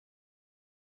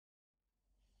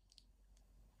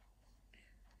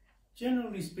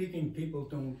Generally speaking, people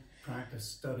don't practice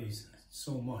studies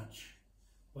so much,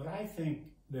 but I think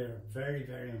they're very,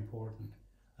 very important,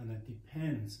 and it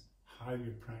depends how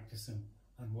you practice them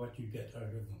and what you get out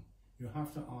of them. You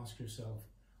have to ask yourself,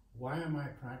 why am I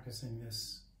practicing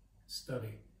this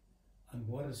study, and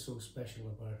what is so special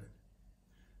about it?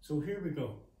 So here we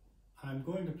go. I'm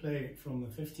going to play from the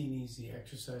 15 Easy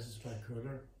Exercises by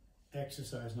Köhler,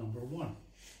 exercise number 1.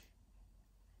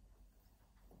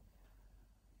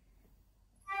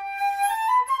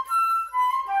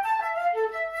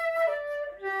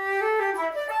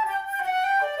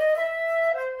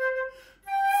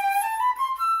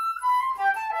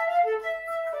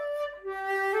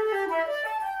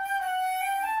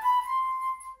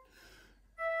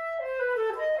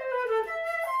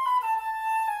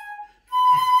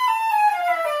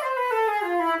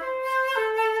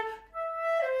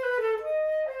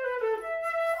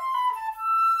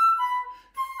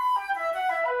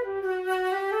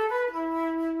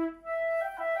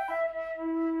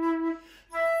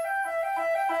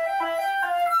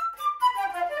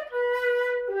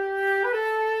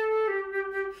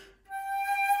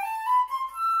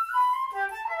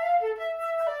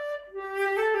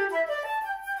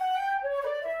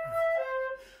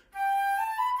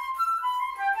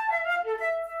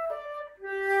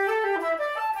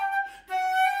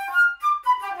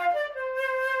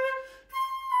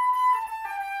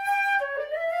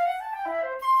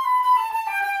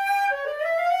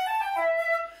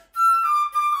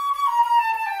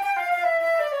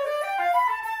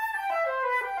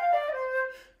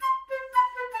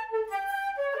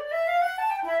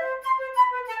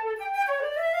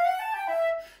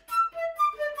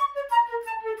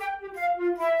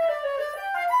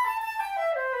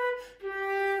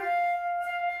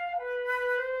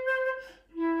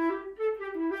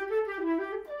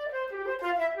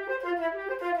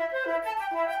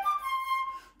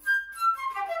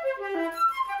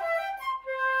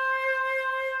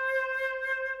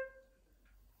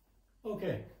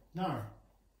 Okay, now,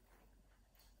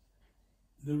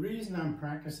 the reason I'm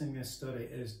practicing this study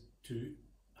is to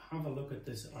have a look at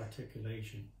this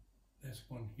articulation, this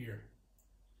one here.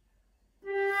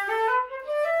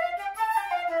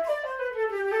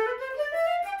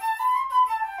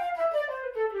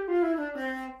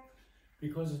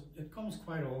 Because it comes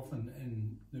quite often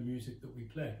in the music that we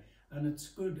play, and it's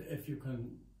good if you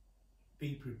can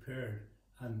be prepared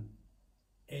and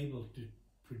able to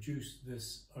produce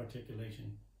this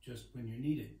articulation just when you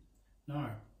need it.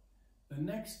 Now, the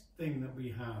next thing that we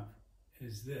have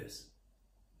is this.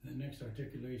 The next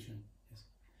articulation is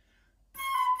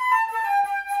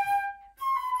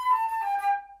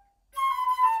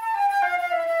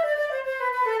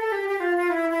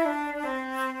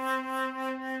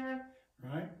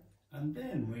right, and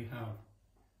then we have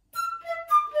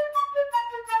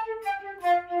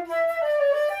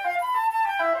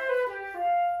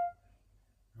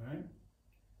right.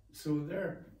 So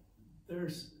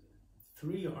there's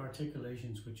 3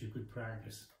 articulations which you could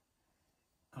practice,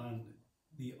 and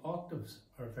the octaves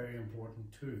are very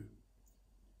important too.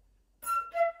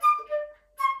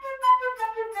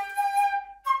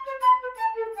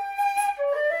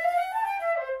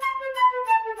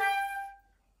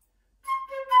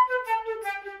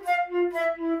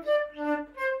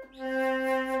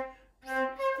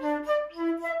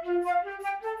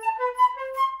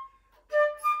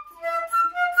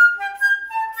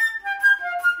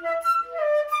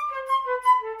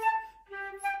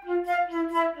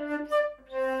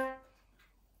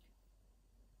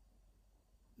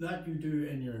 That you do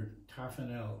in your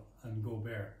Taffanel and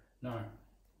Gaubert. Now,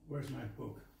 where's my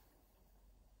book?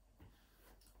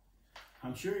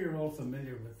 I'm sure you're all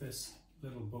familiar with this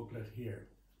little booklet here,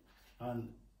 and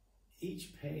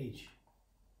each page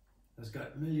has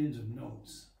got millions of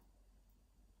notes,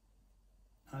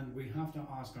 and we have to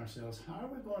ask ourselves, how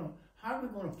are we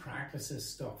going to practice this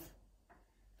stuff?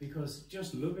 Because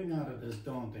just looking at it is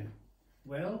daunting.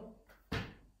 Well,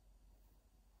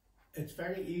 it's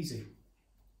very easy.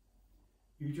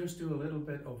 You just do a little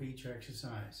bit of each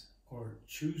exercise, or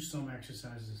choose some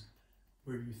exercises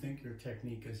where you think your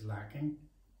technique is lacking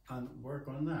and work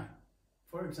on that.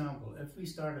 For example, if we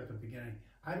start at the beginning,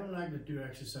 I don't like to do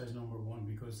exercise number 1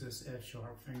 because this F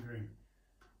sharp fingering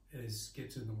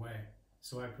gets in the way.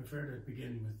 So I prefer to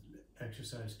begin with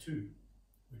exercise 2,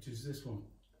 which is this one.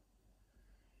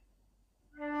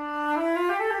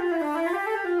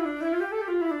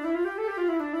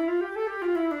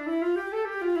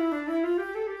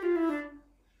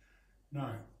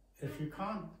 Now, if you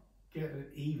can't get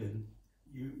it even,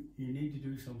 you need to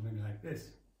do something like this.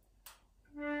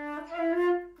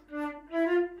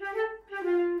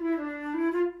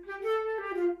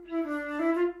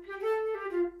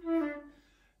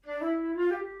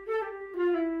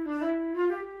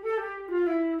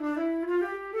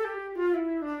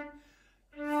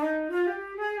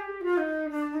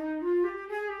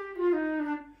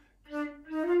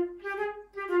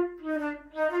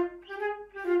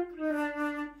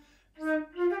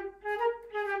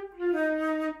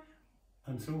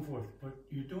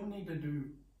 do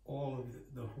all of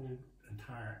the whole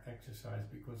entire exercise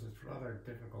because it's rather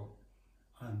difficult,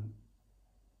 and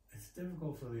it's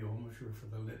difficult for the embouchure, for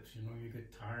the lips, you know, you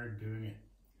get tired doing it.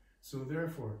 So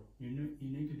therefore, you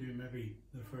need to do maybe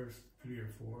the first 3 or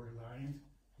 4 lines,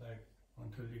 like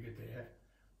until you get to F.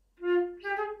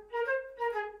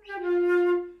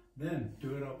 Then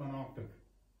do it up an octave.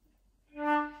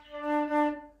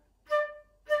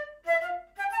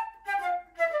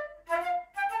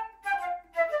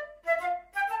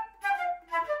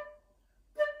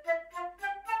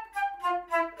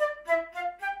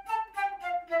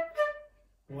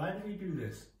 Why do we do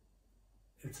this?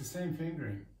 It's the same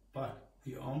fingering, but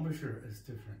the embouchure is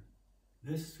different.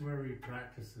 This is where we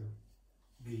practice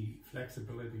the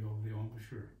flexibility of the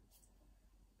embouchure.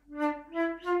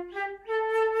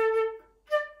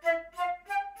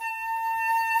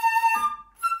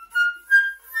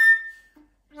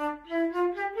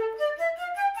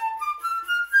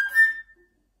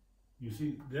 You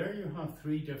see, there you have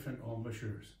 3 different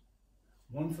embouchures.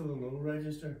 One for the low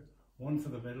register, one for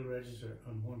the middle register,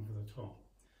 and one for the top.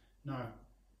 Now,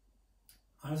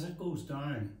 as it goes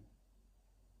down,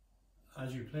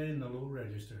 as you play in the low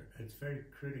register, it's very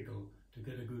critical to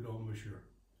get a good embouchure.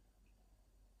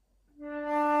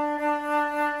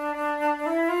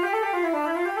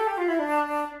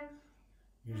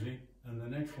 You see? And the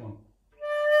next one.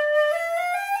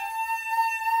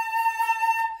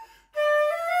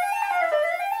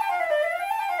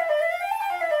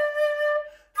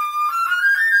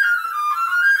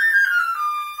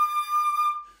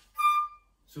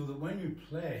 So that when you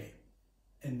play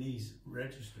in these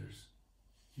registers,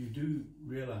 you do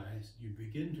realize, you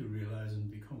begin to realize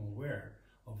and become aware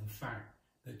of the fact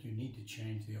that you need to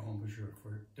change the embouchure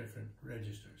for different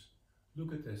registers.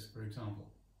 Look at this, for example.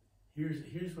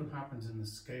 Here's what happens in the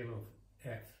scale of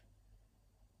F.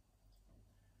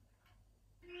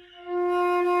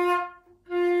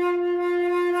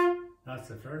 That's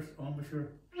the first embouchure,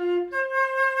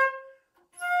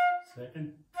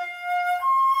 second,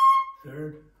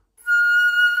 third,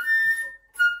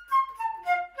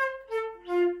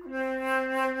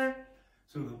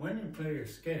 so that when you play your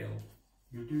scale,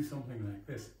 you do something like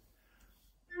this.